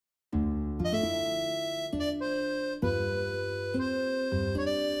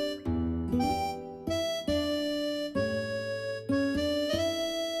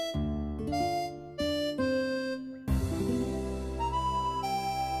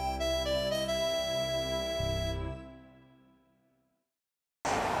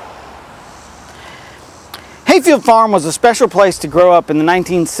Hayfield Farm was a special place to grow up in the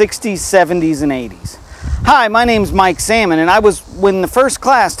 1960s, 70s, and 80s. Hi, my name's Mike Salmon, and I was in the first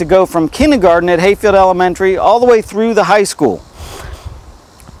class to go from kindergarten at Hayfield Elementary all the way through the high school.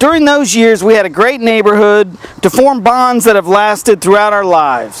 During those years, we had a great neighborhood to form bonds that have lasted throughout our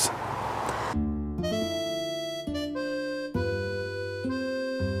lives.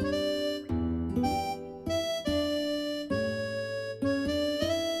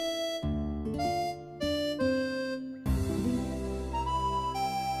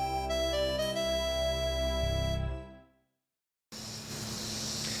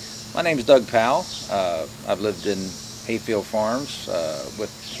 My name is Doug Powell. I've lived in Hayfield Farms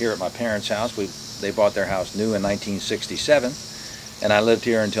here at my parents' house. They bought their house new in 1967, and I lived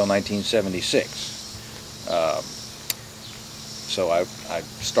here until 1976. So I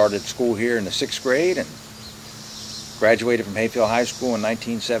started school here in the 6th grade and graduated from Hayfield High School in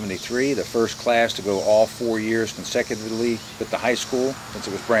 1973, the first class to go all 4 years consecutively with the high school since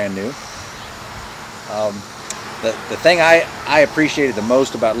it was brand new. The thing I appreciated the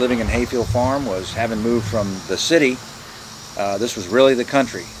most about living in Hayfield Farm was having moved from the city. This was really the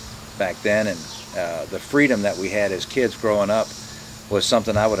country back then, and the freedom that we had as kids growing up was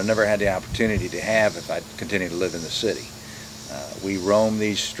something I would have never had the opportunity to have if I'd continued to live in the city. We roamed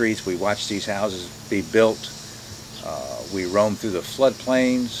these streets, we watched these houses be built, we roamed through the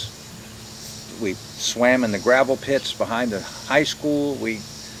floodplains, we swam in the gravel pits behind the high school, we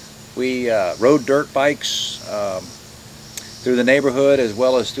rode dirt bikes through the neighborhood as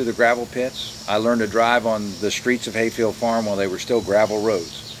well as through the gravel pits. I learned to drive on the streets of Hayfield Farm while they were still gravel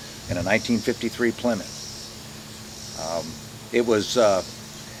roads in a 1953 Plymouth. It was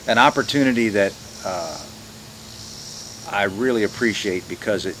an opportunity that I really appreciate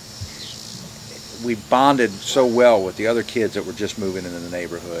because we bonded so well with the other kids that were just moving into the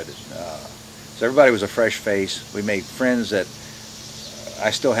neighborhood. So everybody was a fresh face. We made friends that I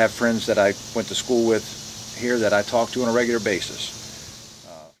still have friends that I went to school with here that I talk to on a regular basis.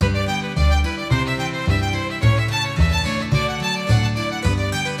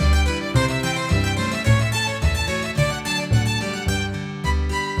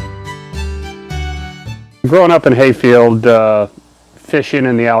 Growing up in Hayfield, fishing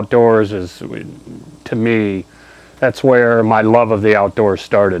in the outdoors is, to me, that's where my love of the outdoors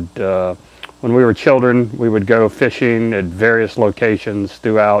started. When we were children, we would go fishing at various locations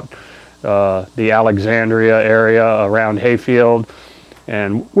throughout the Alexandria area around Hayfield,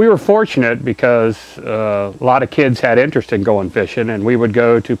 and we were fortunate because a lot of kids had interest in going fishing, and we would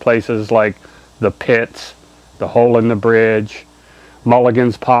go to places like the Pits, the Hole in the Bridge,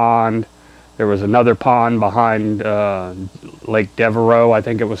 Mulligan's Pond. There was another pond behind Lake Devereaux, I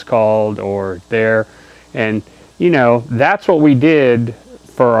think it was called, or there, and you know, that's what we did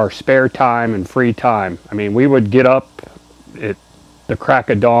for our spare time and free time. I mean, we would get up at the crack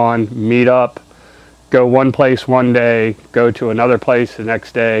of dawn, meet up, go one place one day, go to another place the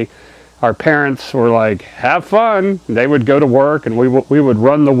next day. Our parents were like, have fun. They would go to work and we would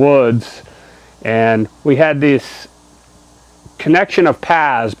run the woods, and we had this connection of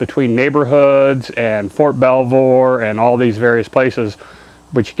paths between neighborhoods and Fort Belvoir and all these various places,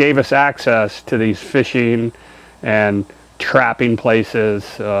 which gave us access to these fishing and trapping places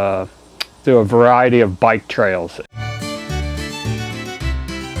through a variety of bike trails.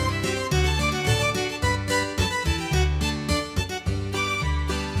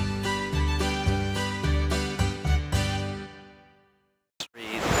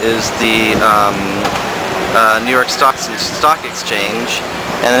 Is the New York Stock Exchange,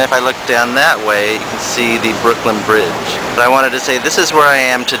 and then if I look down that way, you can see the Brooklyn Bridge. But I wanted to say this is where I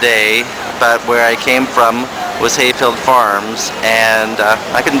am today, but where I came from was Hayfield Farms, and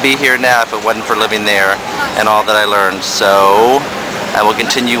I couldn't be here now if it wasn't for living there and all that I learned. So I will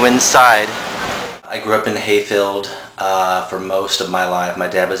continue inside. I grew up in Hayfield for most of my life. My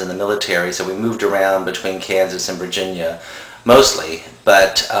dad was in the military, so we moved around between Kansas and Virginia mostly,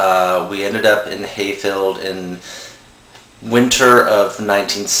 but we ended up in Hayfield in winter of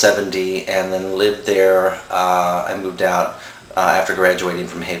 1970 and then lived there. I moved out after graduating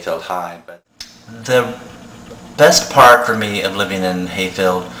from Hayfield High. But the best part for me of living in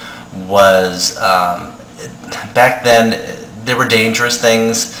Hayfield was back then there were dangerous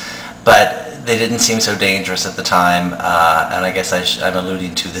things, but they didn't seem so dangerous at the time, and I guess I'm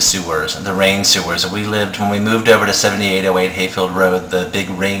alluding to the sewers, the rain sewers. We lived, when we moved over to 7808 Hayfield Road, the big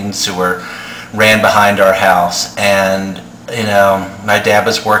rain sewer ran behind our house, and you know, my dad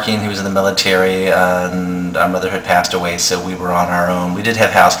was working, he was in the military, and our mother had passed away, so we were on our own. We did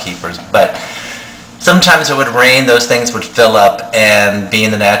have housekeepers, but Sometimes it would rain, those things would fill up, and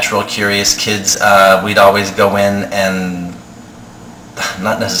being the natural, curious kids, we'd always go in and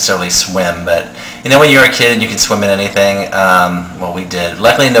not necessarily swim, but you know when you're a kid and you can swim in anything, well, we did.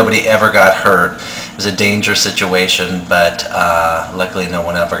 Luckily nobody ever got hurt. It was a dangerous situation, but luckily no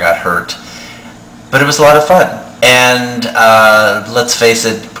one ever got hurt. But it was a lot of fun. And let's face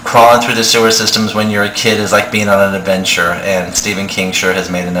it, crawling through the sewer systems when you're a kid is like being on an adventure, and Stephen King sure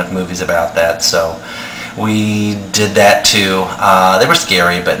has made enough movies about that, so we did that too. They were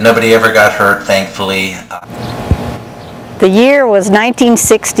scary, but nobody ever got hurt, thankfully. The year was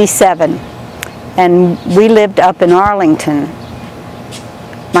 1967, and we lived up in Arlington,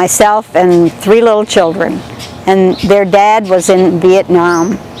 myself and 3 little children, and their dad was in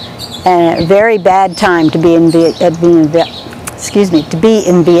Vietnam, and a very bad time to be in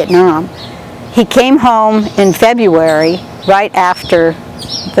Vietnam. He came home in February, right after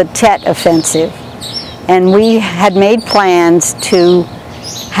the Tet Offensive, and we had made plans to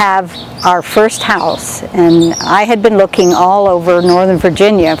have our first house, and I had been looking all over Northern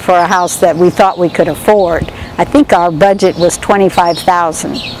Virginia for a house that we thought we could afford. I think our budget was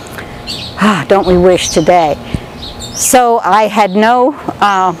 $25,000. Don't we wish today? So I had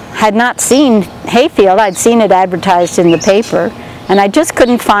not seen Hayfield. I'd seen it advertised in the paper, and I just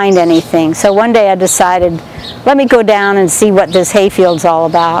couldn't find anything. So one day I decided, let me go down and see what this Hayfield's all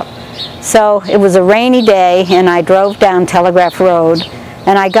about. So it was a rainy day, and I drove down Telegraph Road,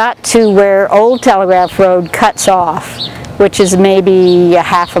 and I got to where Old Telegraph Road cuts off, which is maybe a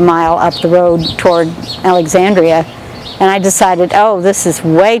half a mile up the road toward Alexandria, and I decided, oh, this is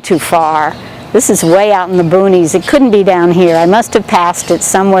way too far. This is way out in the boonies. It couldn't be down here. I must have passed it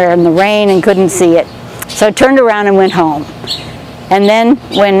somewhere in the rain and couldn't see it. So I turned around and went home. And then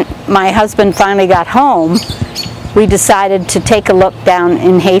when my husband finally got home, we decided to take a look down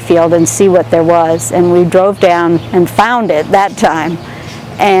in Hayfield and see what there was. And we drove down and found it that time,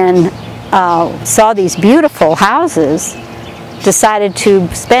 and saw these beautiful houses. Decided to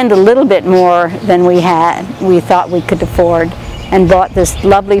spend a little bit more than we thought we could afford, and bought this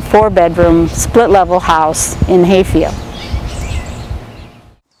lovely 4-bedroom split-level house in Hayfield.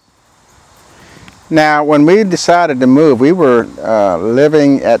 Now, when we decided to move, we were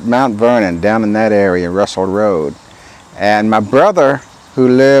living at Mount Vernon, down in that area, Russell Road. And my brother, who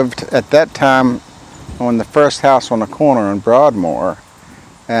lived at that time on the first house on the corner in Broadmoor,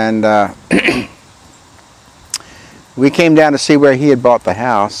 and we came down to see where he had bought the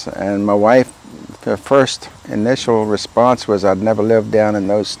house, and my wife, her first initial response was, I'd never lived down in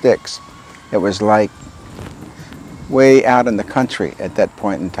those sticks. It was like way out in the country at that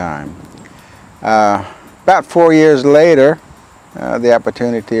point in time. About 4 years later, the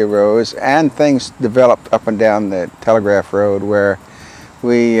opportunity arose, and things developed up and down the Telegraph Road, where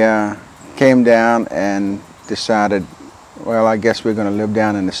we came down and decided, well, I guess we're going to live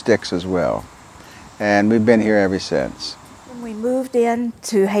down in the sticks as well. And we've been here ever since. When we moved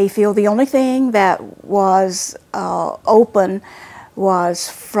into Hayfield, the only thing that was open was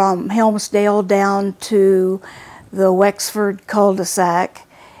from Helmsdale down to the Wexford cul-de-sac,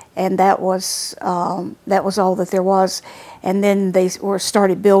 and that was all that there was. And then they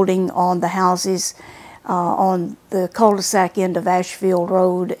started building on the houses on the cul-de-sac end of Ashfield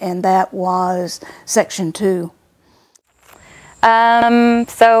Road, and that was Section 2.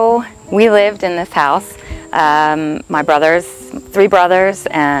 So we lived in this house, my brothers, 3 brothers,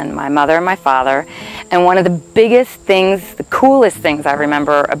 and my mother and my father. And one of the biggest things, the coolest things I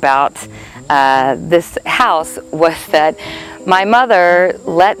remember about this house was that my mother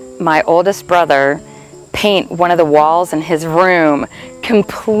let my oldest brother paint one of the walls in his room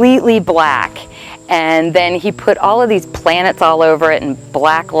completely black. And then he put all of these planets all over it in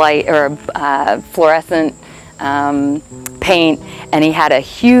black light, or fluorescent paint, and he had a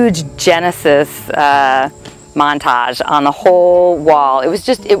huge Genesis montage on the whole wall.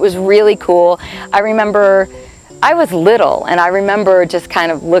 It was really cool. I remember I was little, and I remember just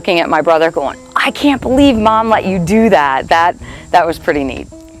kind of looking at my brother going, I can't believe Mom let you do that. That was pretty neat.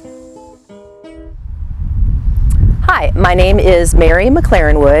 Hi, my name is Mary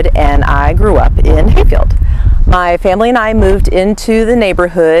McLaren Wood, and I grew up in Hayfield. My family and I moved into the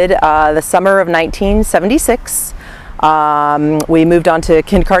neighborhood the summer of 1976. We moved on to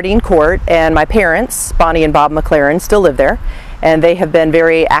Kincardine Court, and my parents, Bonnie and Bob McLaren, still live there, and they have been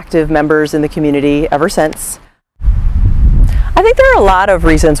very active members in the community ever since. I think there are a lot of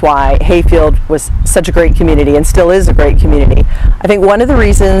reasons why Hayfield was such a great community and still is a great community. I think one of the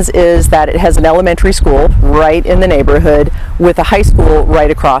reasons is that it has an elementary school right in the neighborhood, with a high school right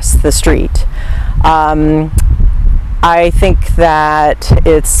across the street. The high school is a I think that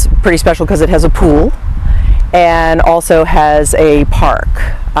it's pretty special because it has a pool and also has a park.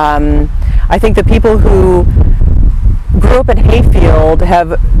 I think the people who grew up in Hayfield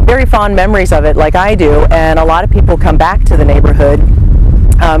have very fond memories of it, like I do, and a lot of people come back to the neighborhood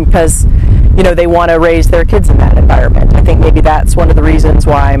because you know, they want to raise their kids in that environment. I think maybe that's one of the reasons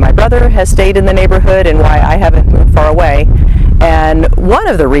why my brother has stayed in the neighborhood and why I haven't moved far away. And one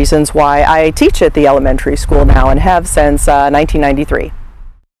of the reasons why I teach at the elementary school now and have since 1993.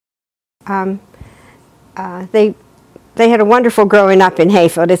 They had a wonderful growing up in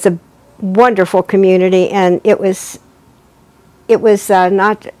Hayfield. It's a wonderful community, and it was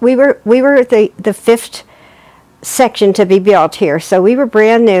not. We were the fifth section to be built here, so we were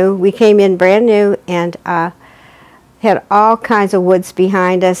brand new. We came in brand new and had all kinds of woods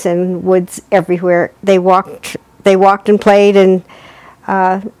behind us and woods everywhere. They walked and played, and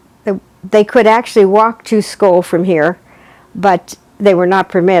they could actually walk to school from here, but they were not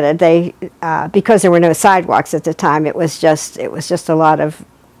permitted. They because there were no sidewalks at the time. It was just a lot of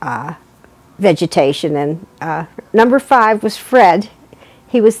vegetation. And number 5 was Fred.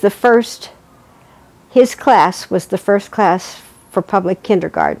 He was the first. His class was the first class for public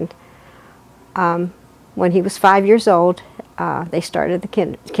kindergarten. When he was 5 years old, they started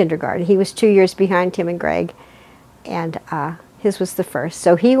the kindergarten. He was 2 years behind Tim and Greg, and his was the first.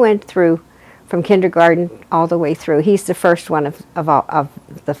 So he went through from kindergarten all the way through. He's the first one of all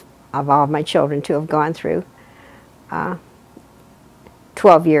of my children to have gone through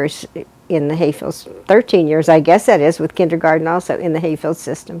 12 years in the Hayfields, 13 years, I guess that is, with kindergarten also in the Hayfield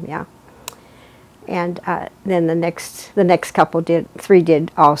system, yeah. And then the next couple did, 3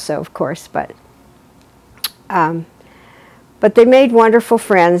 did also, of course, but they made wonderful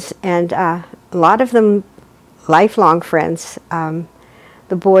friends, and a lot of them lifelong friends.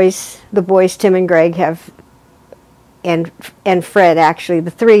 The boys, Tim and Greg have, and Fred actually,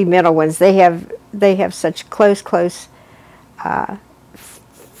 the 3 middle ones, they have such close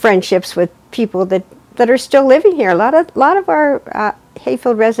friendships with people that are still living here. A lot of our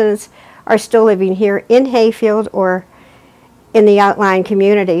Hayfield residents are still living here in Hayfield or in the outlying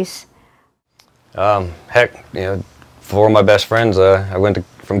communities. Heck, you know, 4 of my best friends I went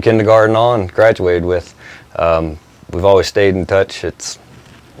from kindergarten on, graduated with. We've always stayed in touch. It's,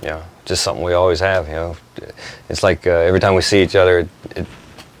 you know, just something we always have, you know. It's like every time we see each other,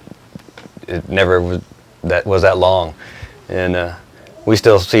 it never was that long. And we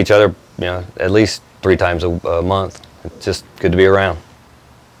still see each other, you know, at least 3 times a month. It's just good to be around.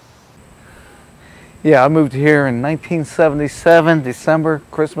 Yeah, I moved here in 1977, December,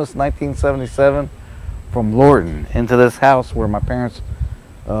 Christmas 1977, from Lorton into this house where my parents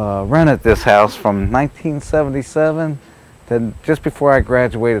rented this house from 1977 to just before I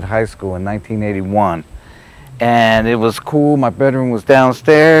graduated high school in 1981. And it was cool. My bedroom was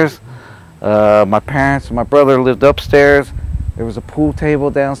downstairs. My parents and my brother lived upstairs. There was a pool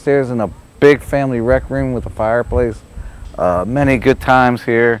table downstairs and a big family rec room with a fireplace. Many good times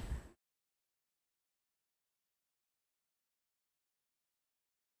here.